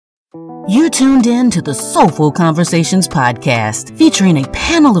You tuned in to the Soulful Conversations Podcast, featuring a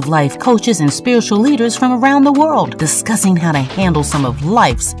panel of life coaches and spiritual leaders from around the world discussing how to handle some of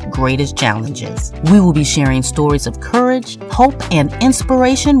life's greatest challenges. We will be sharing stories of courage, hope, and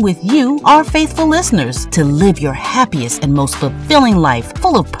inspiration with you, our faithful listeners, to live your happiest and most fulfilling life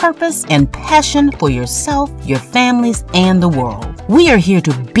full of purpose and passion for yourself, your families, and the world. We are here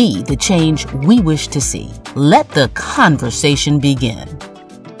to be the change we wish to see. Let the conversation begin.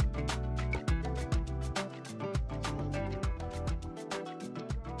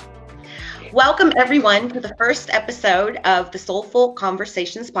 Welcome, everyone, to the first episode of the Soulful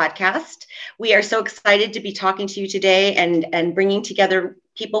Conversations Podcast. We are so excited to be talking to you today and bringing together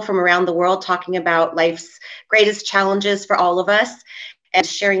people from around the world talking about life's greatest challenges for all of us and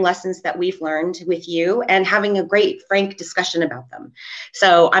sharing lessons that we've learned with you and having a great, frank discussion about them.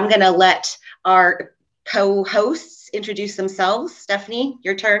 So I'm going to let our co-hosts introduce themselves. Stephanie,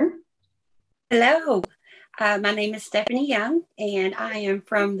 your turn. Hello. My name is Stephanie Young, and I am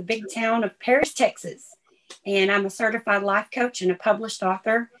from the big town of Paris, Texas. And I'm a certified life coach and a published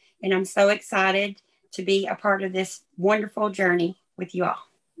author. And I'm so excited to be a part of this wonderful journey with you all.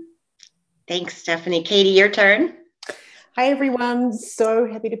 Thanks, Stephanie. Katie, your turn. Hi, everyone. So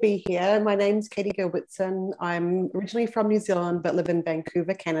happy to be here. My name's Katie Gilbertson. I'm originally from New Zealand, but live in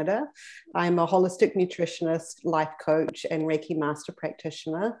Vancouver, Canada. I'm a holistic nutritionist, life coach, and Reiki master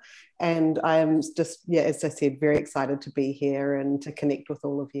practitioner. And I'm just, as I said, very excited to be here and to connect with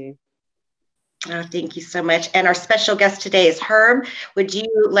all of you. Oh, thank you so much. And our special guest today is Herb. Would you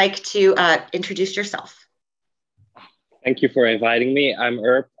like to introduce yourself? Thank you for inviting me. I'm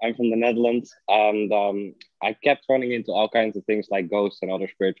Herb. I'm from the Netherlands. And I kept running into all kinds of things like ghosts and other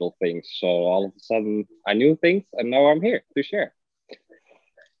spiritual things. So all of a sudden I knew things, and now I'm here to share.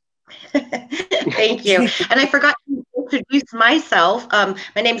 Thank you. And I forgot to introduce myself.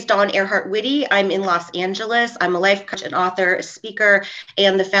 My name is Dawn Earhart-Whitty. I'm in Los Angeles. I'm a life coach, an author, a speaker,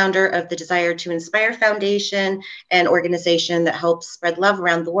 and the founder of the Desire to Inspire Foundation, an organization that helps spread love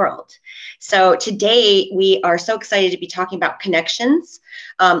around the world. So today we are so excited to be talking about connections,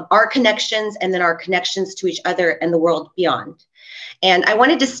 our connections, and then our connections to each other and the world beyond. And I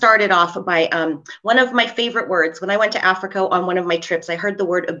wanted to start it off by one of my favorite words. When I went to Africa on one of my trips, I heard the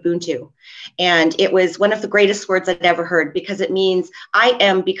word Ubuntu. And it was one of the greatest words I'd ever heard because it means I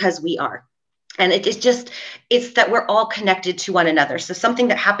am because we are. And it's that we're all connected to one another. So something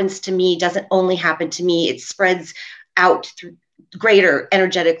that happens to me doesn't only happen to me, it spreads out through greater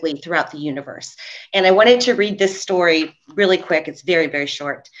energetically throughout the universe. And I wanted to read this story really quick. It's very, very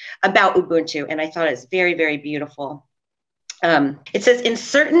short about Ubuntu. And I thought it was very, very beautiful. It says, in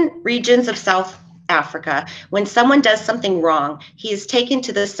certain regions of South Africa, when someone does something wrong, he is taken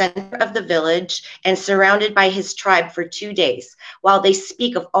to the center of the village and surrounded by his tribe for 2 days while they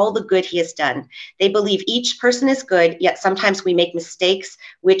speak of all the good he has done. They believe each person is good, yet sometimes we make mistakes,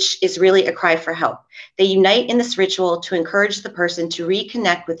 which is really a cry for help. They unite in this ritual to encourage the person to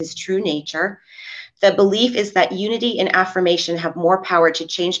reconnect with his true nature. The belief is that unity and affirmation have more power to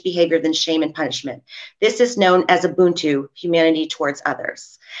change behavior than shame and punishment. This is known as Ubuntu, humanity towards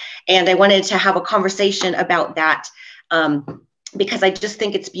others. And I wanted to have a conversation about that because I just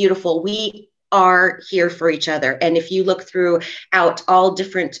think it's beautiful. We are here for each other. And if you look throughout all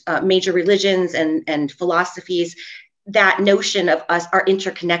different major religions and philosophies, that notion of us, our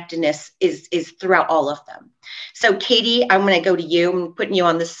interconnectedness is throughout all of them. So Katie, I'm going to go to you. I'm putting you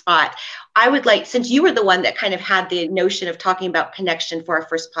on the spot. I would like, since you were the one that kind of had the notion of talking about connection for our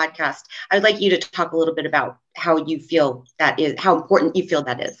first podcast, I would like you to talk a little bit about how you feel that is, how important you feel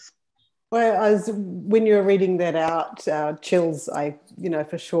that is. Well, when you were reading that out, chills,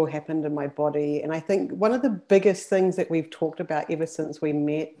 for sure happened in my body. And I think one of the biggest things that we've talked about ever since we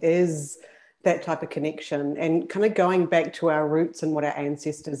met is that type of connection and kind of going back to our roots and what our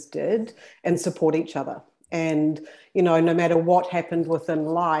ancestors did and support each other. And, no matter what happened within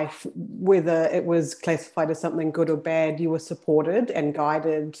life, whether it was classified as something good or bad, you were supported and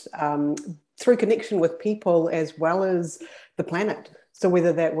guided through connection with people as well as the planet. So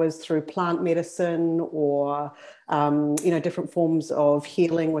whether that was through plant medicine or, different forms of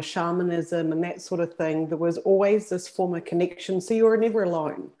healing with shamanism and that sort of thing, there was always this form of connection. So you were never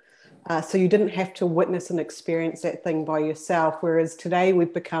alone. So you didn't have to witness and experience that thing by yourself. Whereas today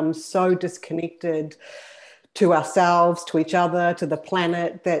we've become so disconnected to ourselves, to each other, to the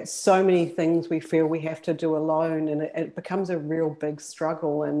planet, that so many things we feel we have to do alone, and it becomes a real big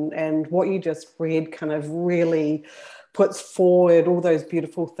struggle. And what you just read kind of really puts forward all those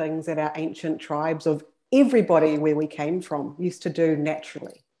beautiful things that our ancient tribes of everybody where we came from used to do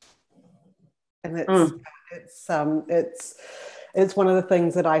naturally. And it's it's one of the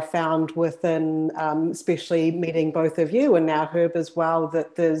things that I found within, especially meeting both of you and now Herb as well,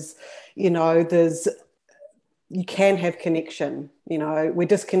 that there's, you can have connection. We're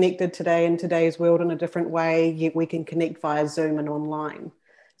disconnected today in today's world in a different way, yet we can connect via Zoom and online.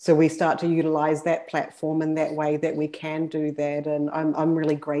 So we start to utilize that platform in that way that we can do that. And I'm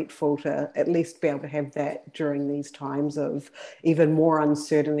really grateful to at least be able to have that during these times of even more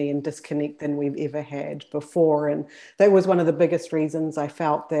uncertainty and disconnect than we've ever had before. And that was one of the biggest reasons I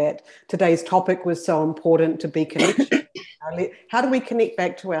felt that today's topic was so important, to be connection. How do we connect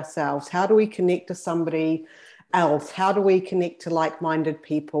back to ourselves? How do we connect to somebody else? How do we connect to like-minded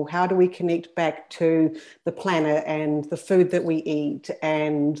people? How do we connect back to the planet and the food that we eat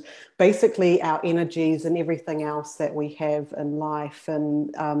and basically our energies and everything else that we have in life?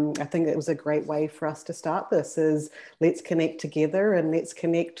 And I think that was a great way for us to start this, is let's connect together and let's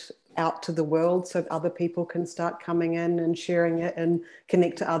connect out to the world so other people can start coming in and sharing it and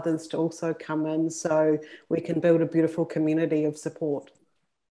connect to others to also come in, so we can build a beautiful community of support.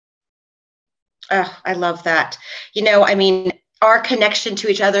 Oh, I love that. Our connection to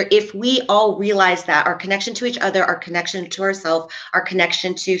each other, if we all realize that our connection to each other, our connection to ourselves, our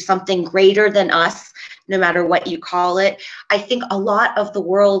connection to something greater than us, no matter what you call it, I think a lot of the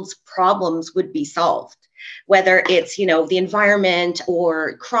world's problems would be solved. Whether it's, the environment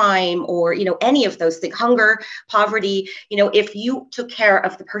or crime or, any of those things, hunger, poverty, if you took care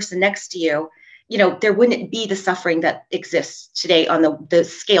of the person next to you, there wouldn't be the suffering that exists today on the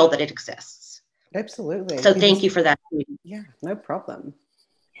scale that it exists. Absolutely. So thank you for that. Yeah, no problem.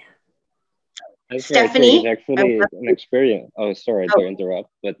 Stephanie? It's actually an experience. Oh, sorry to interrupt.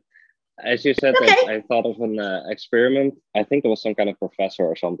 But as you said, okay. I thought of an experiment. I think it was some kind of professor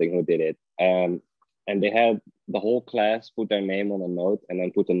or something who did it. And they had the whole class put their name on a note and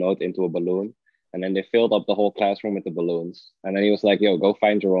then put the note into a balloon. And then they filled up the whole classroom with the balloons. And then he was like, yo, go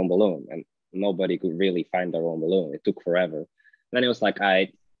find your own balloon. And nobody could really find their own balloon. It took forever. And then he was like,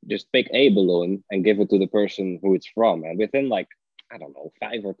 just pick a balloon and give it to the person who it's from. And within 5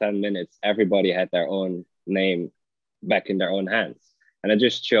 or 10 minutes, everybody had their own name back in their own hands. And it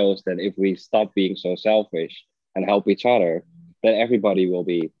just shows that if we stop being so selfish and help each other, then everybody will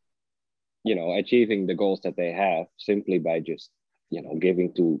be, achieving the goals that they have simply by just,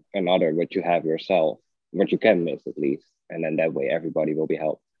 giving to another what you have yourself, what you can miss at least. And then that way everybody will be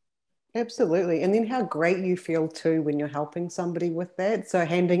helped. Absolutely. And then how great you feel too when you're helping somebody with that. So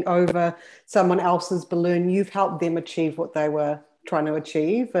handing over someone else's balloon, you've helped them achieve what they were trying to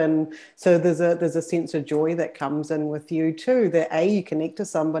achieve. And so there's a sense of joy that comes in with you too, that A, you connect to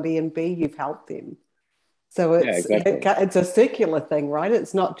somebody, and B, you've helped them. So it's a circular thing, right?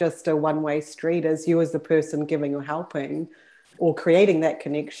 It's not just a one-way street. As you as the person giving or helping or creating that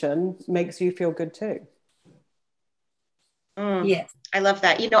connection makes you feel good too. Yes, I love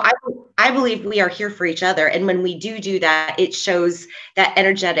that. I believe we are here for each other. And when we do that, it shows that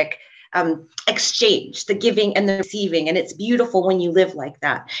energetic exchange, the giving and the receiving. And it's beautiful when you live like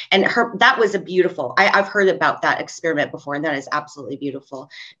that. And that was a beautiful, I've heard about that experiment before, and that is absolutely beautiful.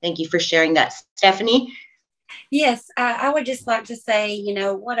 Thank you for sharing that. Stephanie? Yes, I would just like to say,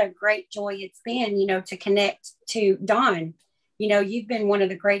 what a great joy it's been, to connect to Dawn. You've been one of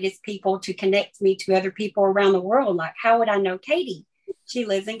the greatest people to connect me to other people around the world. Like, how would I know Katie? She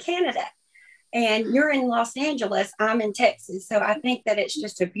lives in Canada. And you're in Los Angeles. I'm in Texas. So I think that it's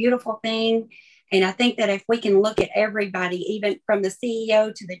just a beautiful thing. And I think that if we can look at everybody, even from the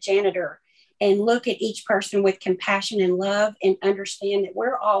CEO to the janitor, and look at each person with compassion and love and understand that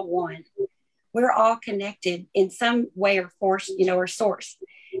we're all one. We're all connected in some way or force, or source.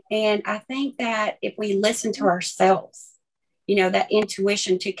 And I think that if we listen to ourselves, that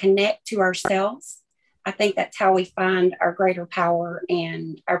intuition to connect to ourselves, I think that's how we find our greater power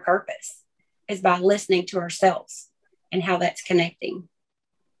and our purpose, is by listening to ourselves and how that's connecting.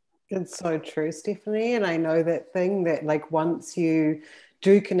 It's so true, Stephanie. And I know that thing that once you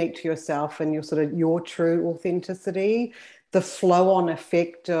do connect to yourself and your true authenticity, the flow-on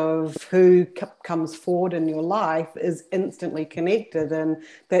effect of who comes forward in your life is instantly connected. And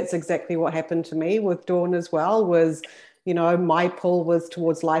that's exactly what happened to me with Dawn as well, was, my pull was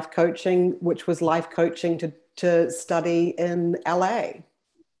towards life coaching, which was life coaching to study in LA.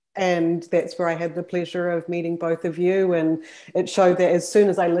 And that's where I had the pleasure of meeting both of you. And it showed that as soon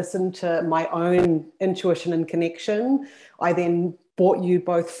as I listened to my own intuition and connection, I then brought you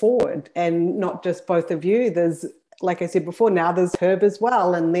both forward. And not just both of you, there's, like I said before, now there's Herb as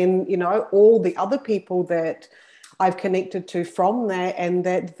well. And then, all the other people that I've connected to from that, and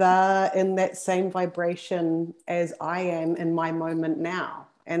that they're in that same vibration as I am in my moment now.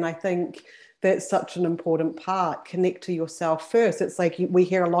 And I think that's such an important part. Connect to yourself first. It's like we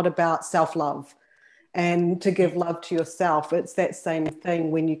hear a lot about self-love, and to give love to yourself. It's that same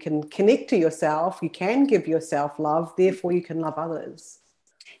thing. When you can connect to yourself, you can give yourself love, therefore you can love others.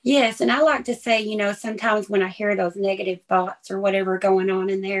 Yes. And I like to say, sometimes when I hear those negative thoughts or whatever going on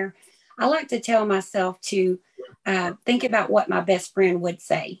in there, I like to tell myself to think about what my best friend would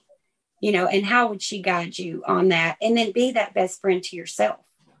say, and how would she guide you on that? And then be that best friend to yourself,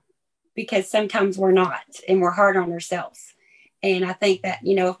 because sometimes we're not, and we're hard on ourselves. And I think that,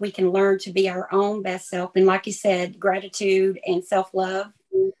 if we can learn to be our own best self, and like you said, gratitude and self-love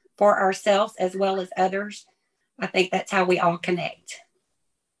for ourselves as well as others, I think that's how we all connect.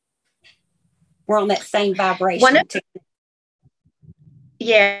 We're on that same vibration.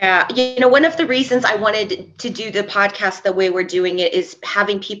 Yeah. One of the reasons I wanted to do the podcast the way we're doing it is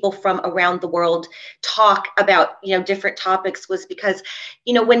having people from around the world talk about, different topics, was because,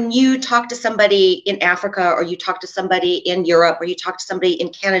 when you talk to somebody in Africa, or you talk to somebody in Europe, or you talk to somebody in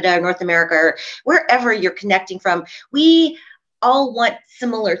Canada or North America, or wherever you're connecting from, we all want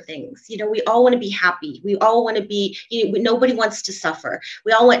similar things. We all want to be happy. We all want to be, nobody wants to suffer.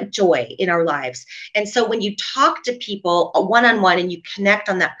 We all want joy in our lives. And so when you talk to people one-on-one and you connect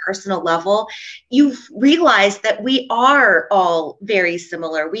on that personal level, you realize that we are all very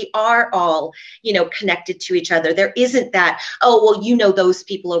similar. We are all, connected to each other. There isn't that, oh, well, those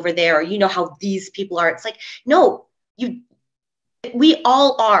people over there, or how these people are. It's like, no, we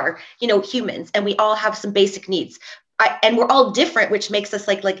all are, humans, and we all have some basic needs. And we're all different, which makes us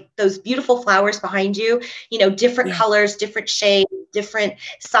like those beautiful flowers behind you, different colors, different shades, different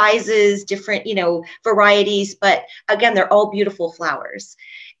sizes, different, varieties. But again, they're all beautiful flowers.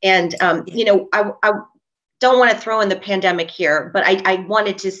 And, I don't want to throw in the pandemic here, but I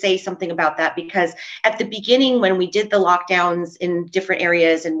wanted to say something about that, because at the beginning, when we did the lockdowns in different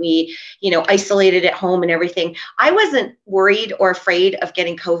areas and we, isolated at home and everything, I wasn't worried or afraid of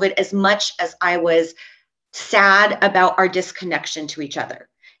getting COVID as much as I was sad about our disconnection to each other.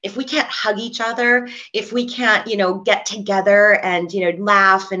 If we can't hug each other, if we can't, get together and,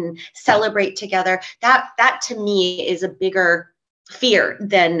 laugh and celebrate together, that to me is a bigger fear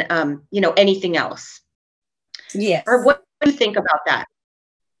than, anything else. Yes. Or what do you think about that?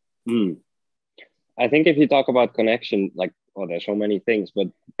 I think if you talk about connection, there's so many things, but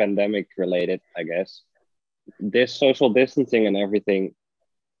pandemic related, I guess, this social distancing and everything,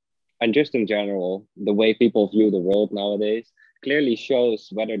 and just in general, the way people view the world nowadays clearly shows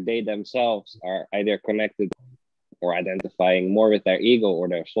whether they themselves are either connected or identifying more with their ego or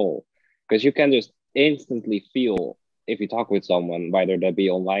their soul. Because you can just instantly feel, if you talk with someone, whether that be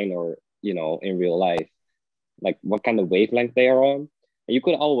online or, in real life, like what kind of wavelength they are on. And you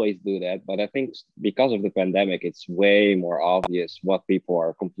could always do that. But I think because of the pandemic, it's way more obvious what people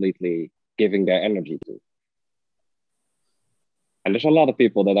are completely giving their energy to. And there's a lot of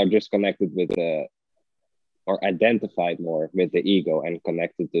people that are just connected with or identified more with the ego and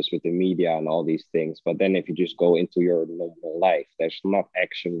connected this with the media and all these things. But then if you just go into your normal life, there's not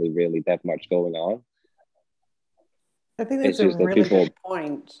actually really that much going on. I think that's a really good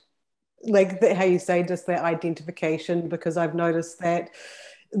point. Like how you say, just that identification, because I've noticed that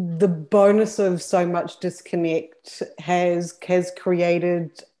the bonus of so much disconnect has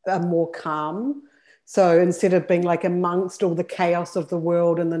created a more calm. So instead of being like amongst all the chaos of the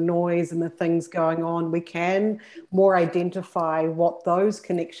world and the noise and the things going on, we can more identify what those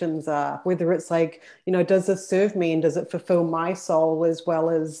connections are, whether it's like, does this serve me and does it fulfill my soul as well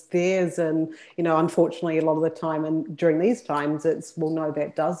as theirs? And, unfortunately, a lot of the time and during these times, it's, well, no,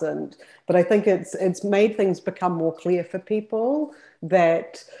 that doesn't. But I think it's made things become more clear for people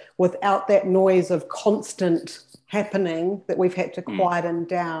that without that noise of constant happening that we've had to quieten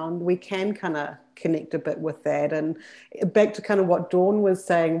down, we can kind of connect a bit with that. And back to kind of what Dawn was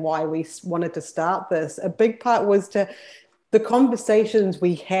saying, why we wanted to start this, a big part was the conversations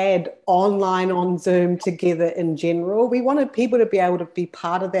we had online on Zoom together in general. We wanted people to be able to be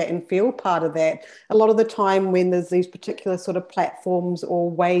part of that and feel part of that. A lot of the time when there's these particular sort of platforms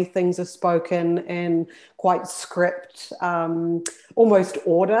or way things are spoken in quite script, almost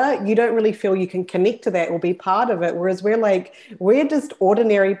order, you don't really feel you can connect to that or be part of it. Whereas we're just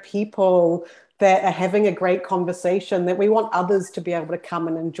ordinary people that are having a great conversation, that we want others to be able to come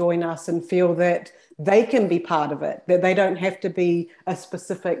in and join us and feel that they can be part of it, that they don't have to be a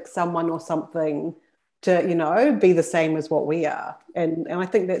specific someone or something to, be the same as what we are. And I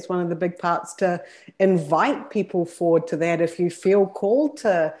think that's one of the big parts, to invite people forward to that. If you feel called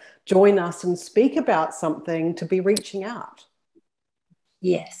to join us and speak about something, to be reaching out.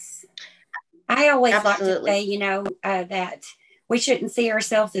 Yes. I always Absolutely. like to say, that we shouldn't see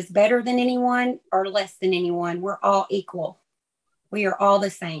ourselves as better than anyone or less than anyone. We're all equal. We are all the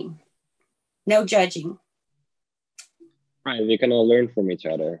same. No judging. Right, we can all learn from each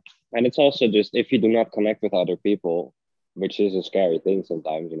other. And it's also just, if you do not connect with other people, which is a scary thing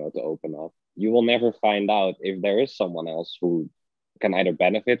sometimes, to open up, you will never find out if there is someone else who can either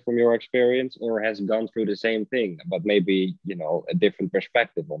benefit from your experience or has gone through the same thing, but maybe, a different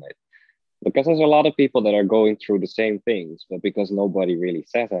perspective on it. Because there's a lot of people that are going through the same things, but because nobody really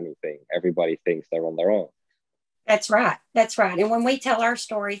says anything, everybody thinks they're on their own. That's right. That's right. And when we tell our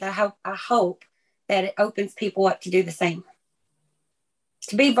stories, I hope that it opens people up to do the same.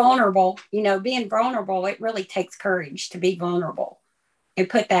 To be vulnerable, being vulnerable, it really takes courage to be vulnerable and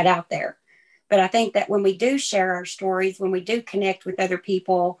put that out there. But I think that when we do share our stories, when we do connect with other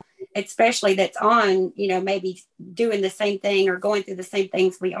people, especially that's on, maybe doing the same thing or going through the same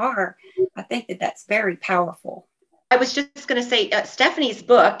things we are, I think that that's very powerful. I was just going to say, Stephanie's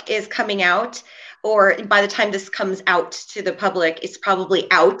book is coming out, or by the time this comes out to the public, it's probably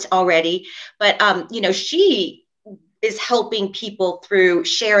out already. But, she is helping people through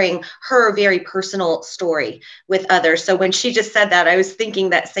sharing her very personal story with others. So when she just said that, I was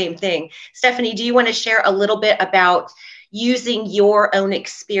thinking that same thing. Stephanie, do you want to share a little bit about using your own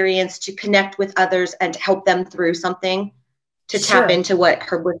experience to connect with others and to help them through something, to Sure. tap into what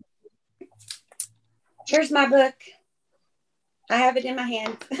her book? Here's my book. I have it in my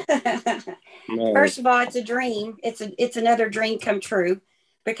hand. No. First of all, it's a dream. It's another dream come true,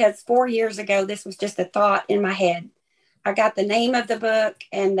 because 4 years ago, this was just a thought in my head. I got the name of the book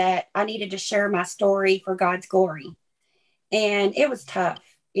and that I needed to share my story for God's glory. And it was tough.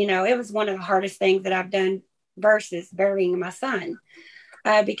 It was one of the hardest things that I've done versus burying my son,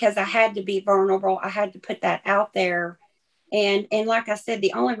 because I had to be vulnerable. I had to put that out there. And like I said,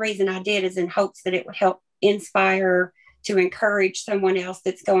 the only reason I did is in hopes that it would help inspire, to encourage someone else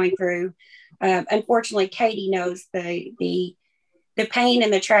that's going through. Unfortunately, Katie knows the pain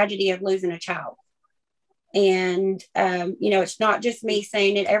and the tragedy of losing a child. And, it's not just me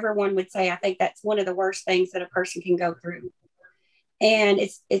saying it. Everyone would say, I think that's one of the worst things that a person can go through. And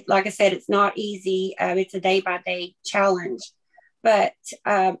it's like I said, it's not easy. It's a day-by-day challenge. But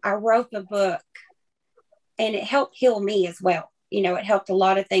I wrote the book and it helped heal me as well. It helped a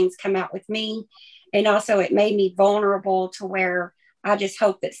lot of things come out with me. And also it made me vulnerable to where I just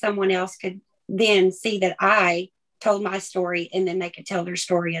hope that someone else could then see that I told my story and then they could tell their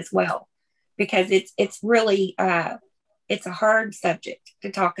story as well. Because it's really, it's a hard subject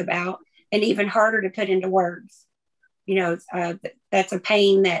to talk about and even harder to put into words. That's a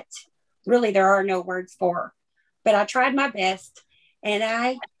pain that really there are no words for. But I tried my best and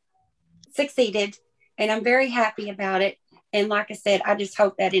I succeeded and I'm very happy about it. And like I said, I just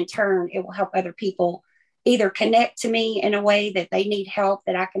hope that in turn, it will help other people either connect to me in a way that they need help,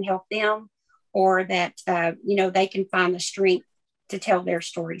 that I can help them, or that, they can find the strength to tell their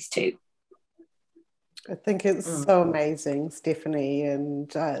stories too. I think it's so amazing, Stephanie.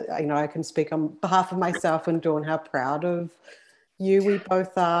 And, I can speak on behalf of myself and Dawn, how proud of you we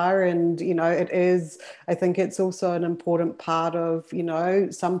both are. And, it is, I think it's also an important part of,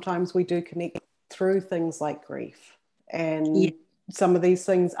 sometimes we do connect through things like grief. And some of these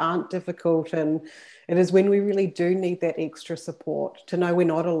things aren't difficult. And it is when we really do need that extra support to know we're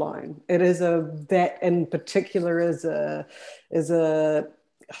not alone. It is that in particular is a,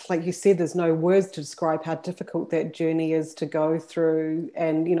 like you said, there's no words to describe how difficult that journey is to go through.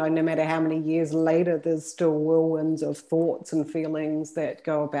 And, no matter how many years later, there's still whirlwinds of thoughts and feelings that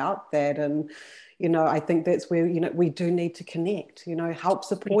go about that. And, I think that's where, we do need to connect, help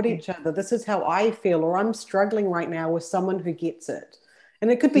support each other. This is how I feel, or I'm struggling right now with someone who gets it.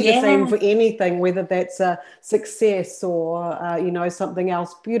 And it could be the same for anything, whether that's a success or, something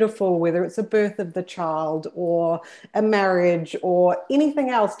else beautiful, whether it's a birth of the child or a marriage or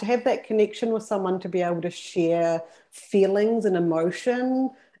anything else, to have that connection with someone, to be able to share feelings and emotion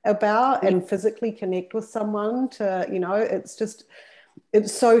about and physically connect with someone to,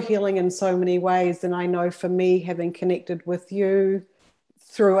 it's so healing in so many ways. And I know for me, having connected with you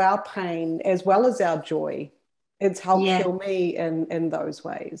through our pain as well as our joy, it's helped heal me in those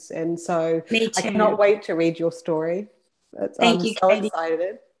ways. And so I cannot wait to read your story. Thank you, so Katie.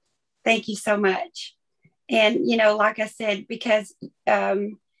 Excited. Thank you so much. And, like I said, because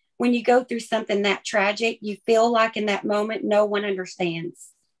when you go through something that tragic, you feel like in that moment, no one understands.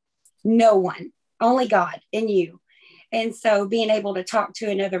 No one, only God and you. And so being able to talk to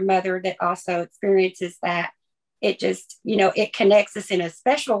another mother that also experiences that, it just, it connects us in a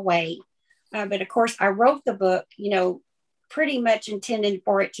special way. But of course, I wrote the book, pretty much intending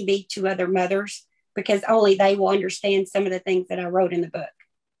for it to be to other mothers because only they will understand some of the things that I wrote in the book,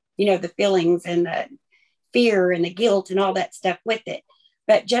 the feelings and the fear and the guilt and all that stuff with it.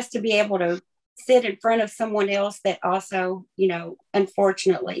 But just to be able to sit in front of someone else that also,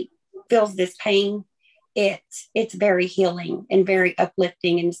 unfortunately feels this pain, it's very healing and very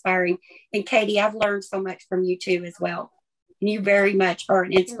uplifting and inspiring. And Katie, I've learned so much from you too as well. And you very much are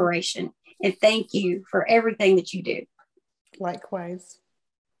an inspiration. And thank you for everything that you do. Likewise.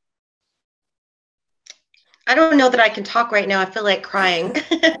 I don't know that I can talk right now. I feel like crying.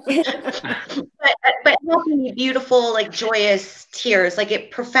 but helping beautiful, like joyous tears, like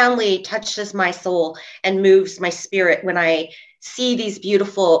it profoundly touches my soul and moves my spirit when I see these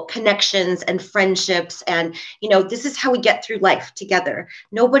beautiful connections and friendships. And, this is how we get through life together.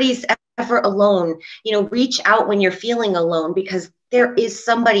 Nobody's ever alone. Reach out when you're feeling alone, because there is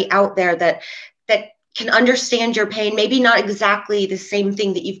somebody out there that can understand your pain, maybe not exactly the same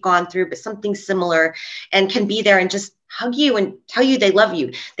thing that you've gone through, but something similar, and can be there and just hug you and tell you they love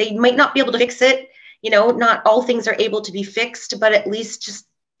you. They might not be able to fix it. Not all things are able to be fixed, but at least just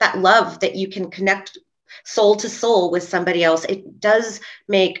that love that you can connect soul to soul with somebody else. It does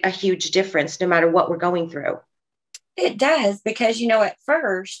make a huge difference no matter what we're going through. It does, because, at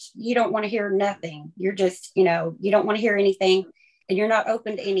first you don't want to hear nothing. You're just, you don't want to hear anything. And you're not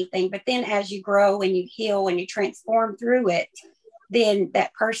open to anything. But then as you grow and you heal and you transform through it, then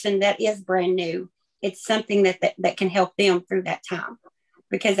that person that is brand new, it's something that can help them through that time.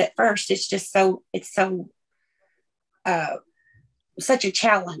 Because at first it's such a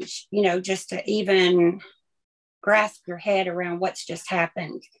challenge, just to even grasp your head around what's just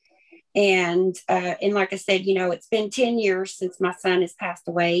happened. And like I said, it's been 10 years since my son has passed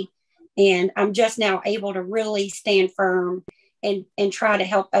away. And I'm just now able to really stand firm and try to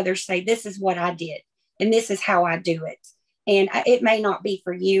help others say, this is what I did, and this is how I do it. And it may not be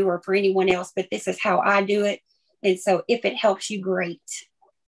for you or for anyone else, but this is how I do it. And so if it helps you, great.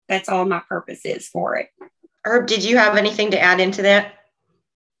 That's all my purpose is for it. Herb, did you have anything to add into that?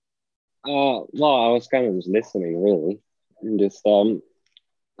 Well, I was kind of just listening, really.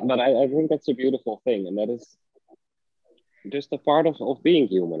 But I think that's a beautiful thing. And that is just a part of being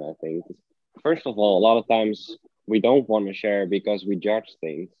human, I think. First of all, a lot of times we don't want to share because we judge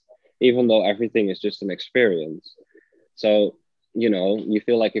things, even though everything is just an experience. So, you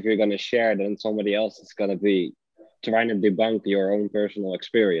feel like if you're going to share, then somebody else is going to be trying to debunk your own personal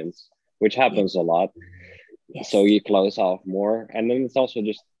experience, which happens a lot. Yes. So you close off more. And then it's also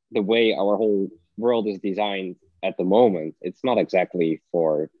just the way our whole world is designed at the moment. It's not exactly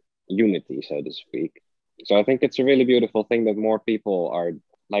for unity, so to speak. So I think it's a really beautiful thing that more people are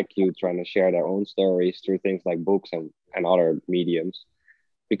like you, trying to share their own stories through things like books and other mediums,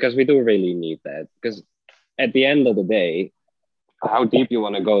 because we do really need that. Because at the end of the day, how deep you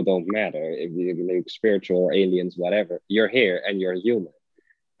want to go don't matter. If you're like spiritual or aliens, whatever, you're here and you're human.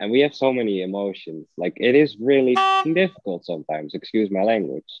 And we have so many emotions. Like, it is really difficult sometimes, excuse my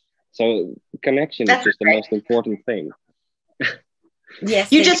language. So connection is just the most important thing.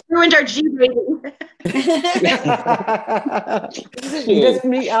 Yes, you just ruined our G rating. I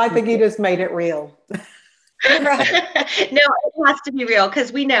think you just made it real. Right. No, it has to be real,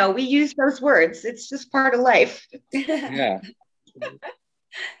 because we know we use those words. It's just part of life. Yeah.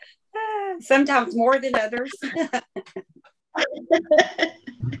 Sometimes more than others.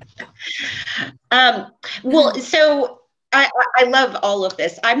 Well, so I love all of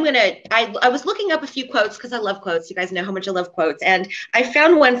this. I was looking up a few quotes, because I love quotes. You guys know how much I love quotes. And I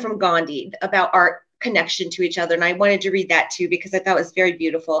found one from Gandhi about our connection to each other. And I wanted to read that too, because I thought it was very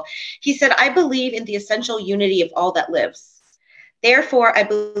beautiful. He said, "I believe in the essential unity of all that lives. Therefore, I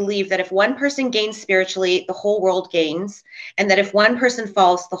believe that if one person gains spiritually, the whole world gains. And that if one person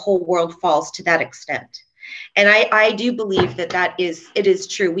falls, the whole world falls to that extent." And I do believe that it is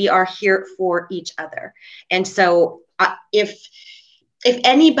true. We are here for each other. And so if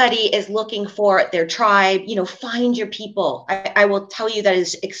anybody is looking for their tribe, find your people. I will tell you that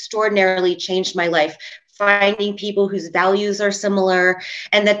has extraordinarily changed my life. Finding people whose values are similar.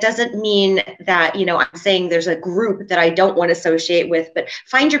 And that doesn't mean that, I'm saying there's a group that I don't want to associate with, but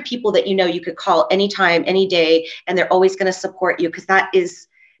find your people that you could call anytime, any day, and they're always going to support you, because that is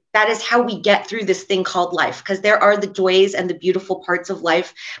how we get through this thing called life, because there are the joys and the beautiful parts of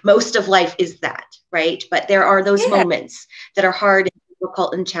life. Most of life is that, right? But there are those moments that are hard and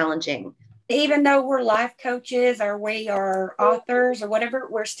difficult and challenging. Even though we're life coaches or we are authors or whatever,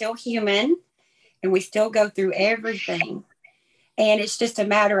 we're still human and we still go through everything. And it's just a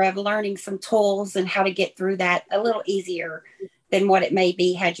matter of learning some tools and how to get through that a little easier than what it may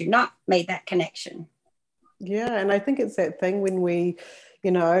be had you not made that connection. Yeah, and I think it's that thing when we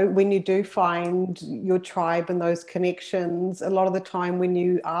you know, when you do find your tribe and those connections, a lot of the time when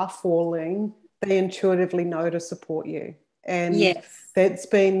you are falling, they intuitively know to support you. And Yes. that's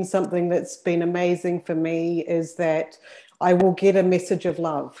been something that's been amazing for me, is that I will get a message of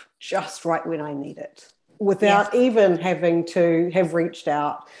love just right when I need it, without even having to have reached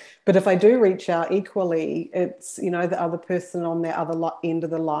out. But if I do reach out equally, it's, you know, the other person on the other end of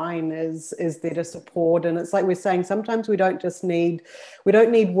the line is there to support. And it's like we're saying, sometimes we don't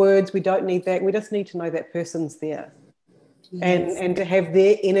need words, we don't need that. We just need to know that person's there. Yes. And to have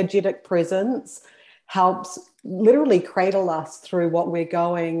their energetic presence helps literally cradle us through what we're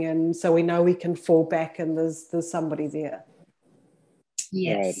going. And so we know we can fall back and there's somebody there.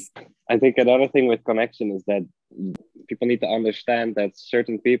 Yes. Right. I think another thing with connection is that people need to understand that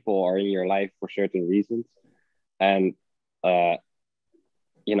certain people are in your life for certain reasons. And,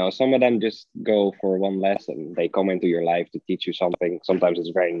 you know, some of them just go for one lesson. They come into your life to teach you something. Sometimes it's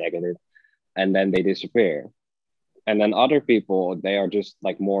very negative, and then they disappear. And then other people, they are just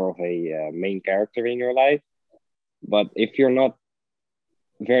like more of a main character in your life. But if you're not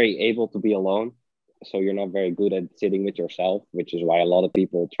very able to be alone, so you're not very good at sitting with yourself, which is why a lot of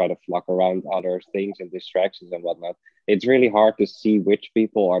people try to flock around other things and distractions and whatnot. It's really hard to see which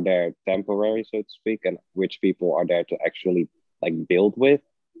people are there temporary, so to speak, and which people are there to actually like build with.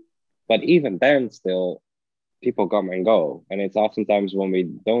 But even then, still, people come and go. And it's oftentimes when we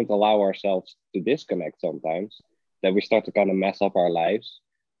don't allow ourselves to disconnect sometimes that we start to kind of mess up our lives.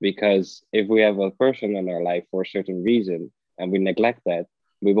 Because if we have a person in our life for a certain reason and we neglect that,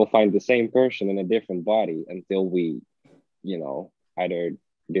 we will find the same person in a different body until we, you know, either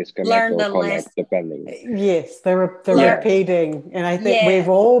disconnect or connect, depending. Yes, they're repeating. And I think we've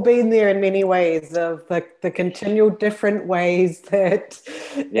all been there in many ways, of the continual different ways that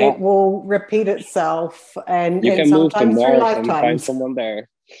it will repeat itself. And you can sometimes move to through Mars and find lifetimes. someone there.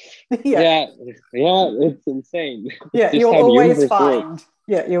 Yeah, it's insane. Yeah, you'll always find.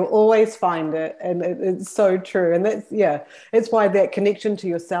 Yeah, you'll always find it. And it's so true. And it's why that connection to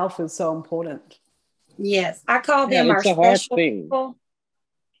yourself is so important. Yes, I call them our special people.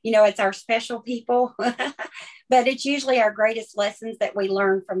 You know, it's our special people. But it's usually our greatest lessons that we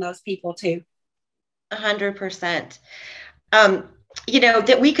learn from those people too. 100%. You know,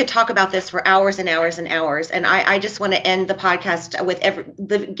 that we could talk about this for hours and hours and hours. And I just want to end the podcast with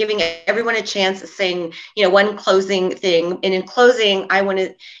giving everyone a chance of saying, you know, one closing thing. And in closing, I want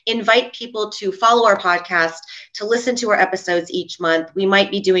to invite people to follow our podcast, to listen to our episodes each month. We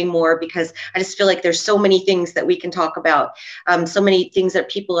might be doing more because I just feel like there's so many things that we can talk about. So many things that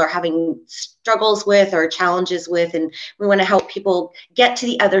people are having struggles with or challenges with. And we want to help people get to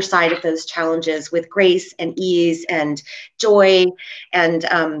the other side of those challenges with grace and ease and joy. And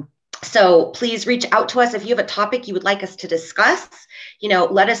so please reach out to us if you have a topic you would like us to discuss. You know,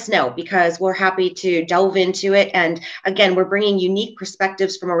 let us know, because we're happy to delve into it. And again, we're bringing unique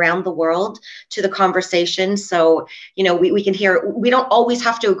perspectives from around the world to the conversation. So, you know, we can hear, we don't always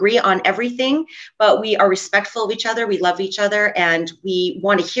have to agree on everything, but we are respectful of each other. We love each other, and we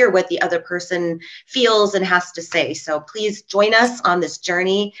want to hear what the other person feels and has to say. So please join us on this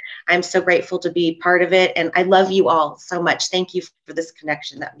journey. I'm so grateful to be part of it. And I love you all so much. Thank you for this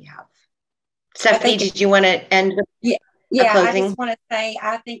connection that we have. Stephanie, did you want to end? Yeah, I just want to say,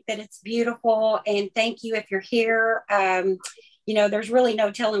 I think that it's beautiful, and thank you if you're here. You know, there's really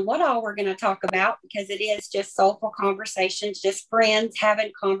no telling what all we're going to talk about, because it is just soulful conversations, just friends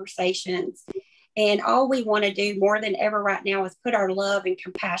having conversations. And all we want to do more than ever right now is put our love and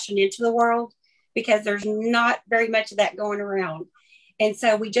compassion into the world, because there's not very much of that going around. And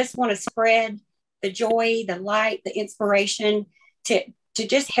so we just want to spread the joy, the light, the inspiration to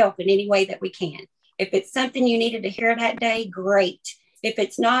just help in any way that we can. If it's something you needed to hear that day, great. If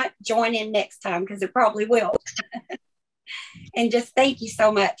it's not, join in next time, because it probably will. And just thank you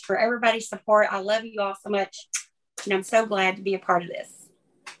so much for everybody's support. I love you all so much. And I'm so glad to be a part of this.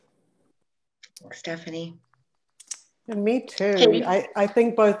 Stephanie. And me too. I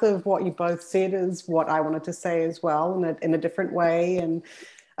think both of what you both said is what I wanted to say as well, in a different way. And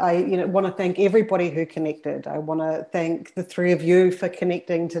I want to thank everybody who connected. I want to thank the three of you for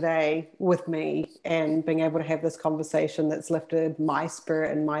connecting today with me and being able to have this conversation that's lifted my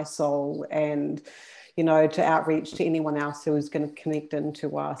spirit and my soul, and, you know, to outreach to anyone else who is going to connect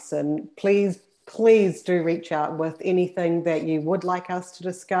into us. And please do reach out with anything that you would like us to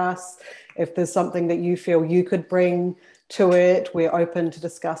discuss. If there's something that you feel you could bring to it, we're open to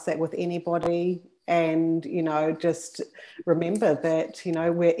discuss that with anybody. And, you know, just remember that, you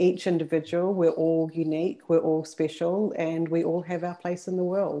know, we're each individual, we're all unique, we're all special, and we all have our place in the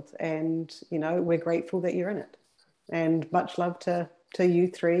world. And, you know, we're grateful that you're in it. And much love to to you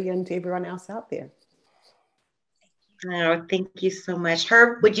three and to everyone else out there. Oh, thank you so much.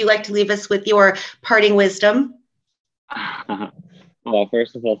 Herb, would you like to leave us with your parting wisdom? Well,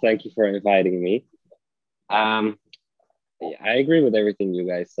 first of all, thank you for inviting me. I agree with everything you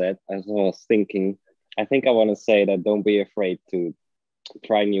guys said. As I was thinking, I think I want to say that don't be afraid to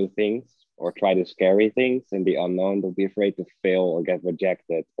try new things or try the scary things in the unknown. Don't be afraid to fail or get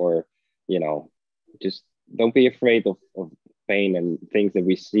rejected, or, just don't be afraid of pain and things that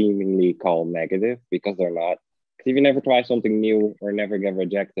we seemingly call negative, because they're not. If you never try something new or never get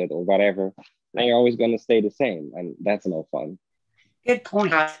rejected or whatever, then you're always going to stay the same. And that's no fun. Good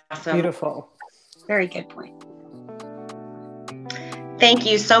point. Awesome. Beautiful. Very good point. Thank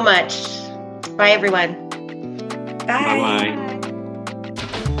you so much. Bye, everyone. Bye. Bye-bye.